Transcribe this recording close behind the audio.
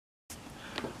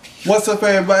What's up,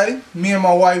 everybody? Me and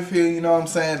my wife here, you know what I'm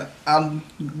saying? I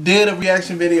did a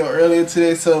reaction video earlier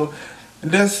today, so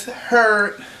just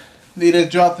heard they just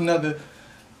dropped another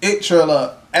It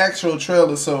trailer, actual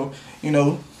trailer, so,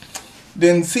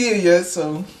 didn't see it yet,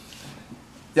 so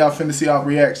y'all finna see our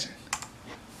reaction.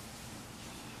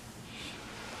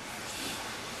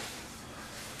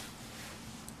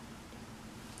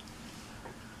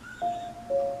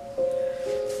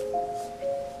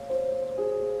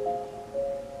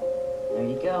 There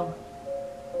you go.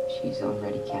 She's all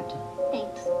ready, Captain.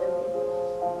 Thanks.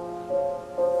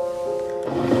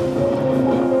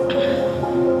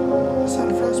 That's how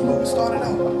the first movie started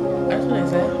out. That's what they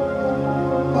said.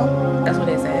 Huh? That's what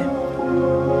they said.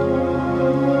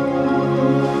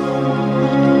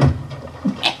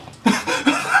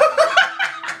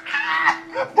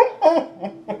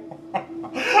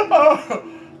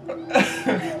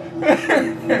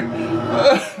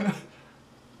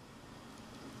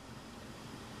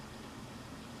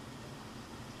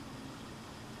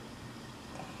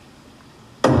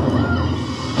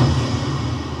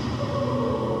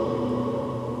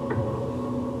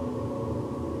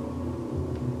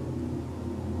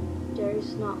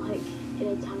 Derry's not like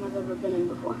any time I've ever been in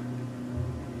before.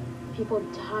 People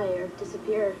die or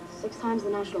disappear 6 times the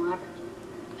national average.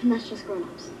 And that's just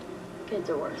grown-ups. Kids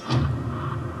are worse.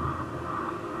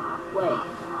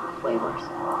 Way worse.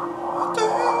 What the hell?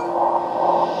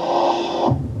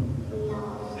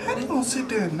 Yeah. How they gonna sit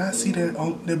there and not see that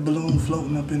balloon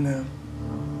floating up in there?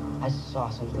 I saw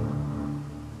something.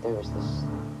 There was this.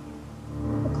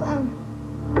 A clown.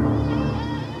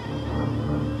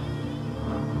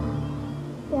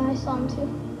 Yeah, I saw him too.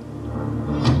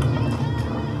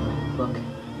 Look.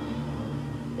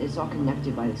 It's all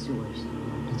connected by the sewers.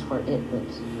 It's where it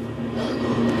lives.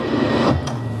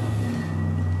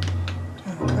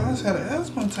 Cuz had an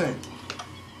asthma attack.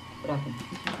 What happened?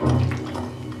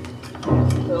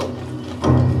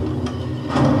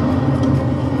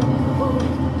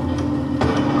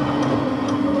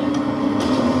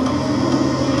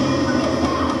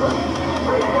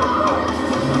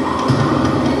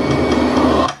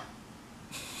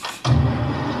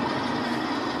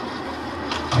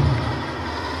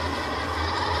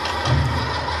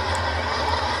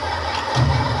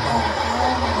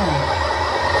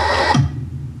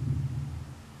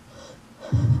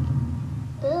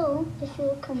 Bill, if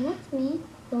you'll come with me,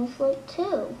 you'll float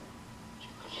too.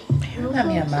 You got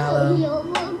me a Milo. You'll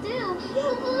float too.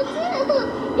 You'll float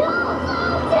too. You'll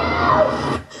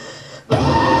float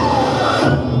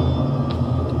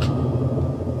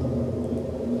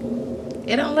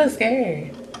It don't look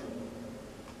scary.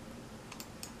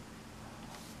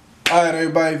 Alright,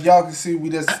 everybody, if y'all can see, we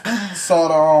just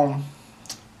saw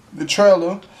the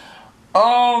trailer.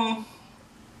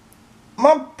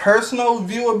 My personal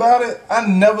view about it, I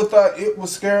never thought it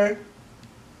was scary.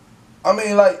 I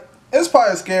mean, like, it's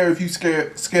probably scary if you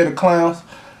scared of clowns,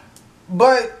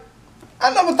 but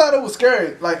I never thought it was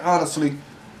scary, like, honestly.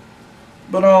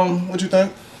 But what you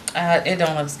think? It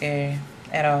don't look scary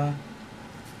at all.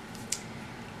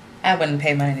 I wouldn't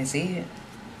pay money to see it.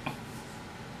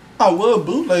 I would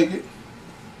bootleg it.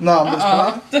 No, I'm just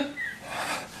playing.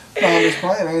 No, I'm just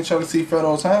playing. I ain't trying to see Fred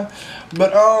all the time.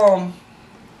 But I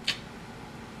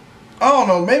don't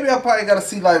know. Maybe I probably gotta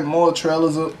see like more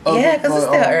trailers of Yeah, it. because it's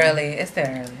still early. It's still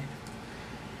early.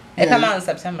 It come out in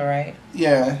September, right?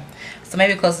 Yeah. So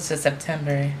maybe closer to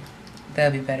September,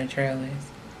 there'll be better trailers.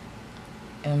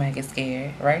 And we might get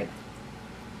scared, right?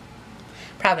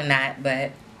 Probably not,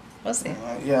 but we'll see.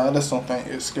 Yeah, I just don't think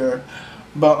it's scary.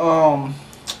 But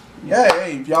yeah,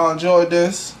 hey, if y'all enjoyed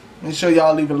this, make sure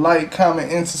y'all leave a like,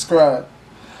 comment, and subscribe.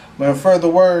 But in further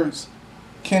words,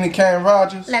 Kenny Kane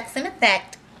Rogers, Lex in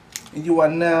effect. and you are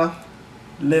now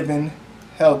living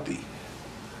healthy.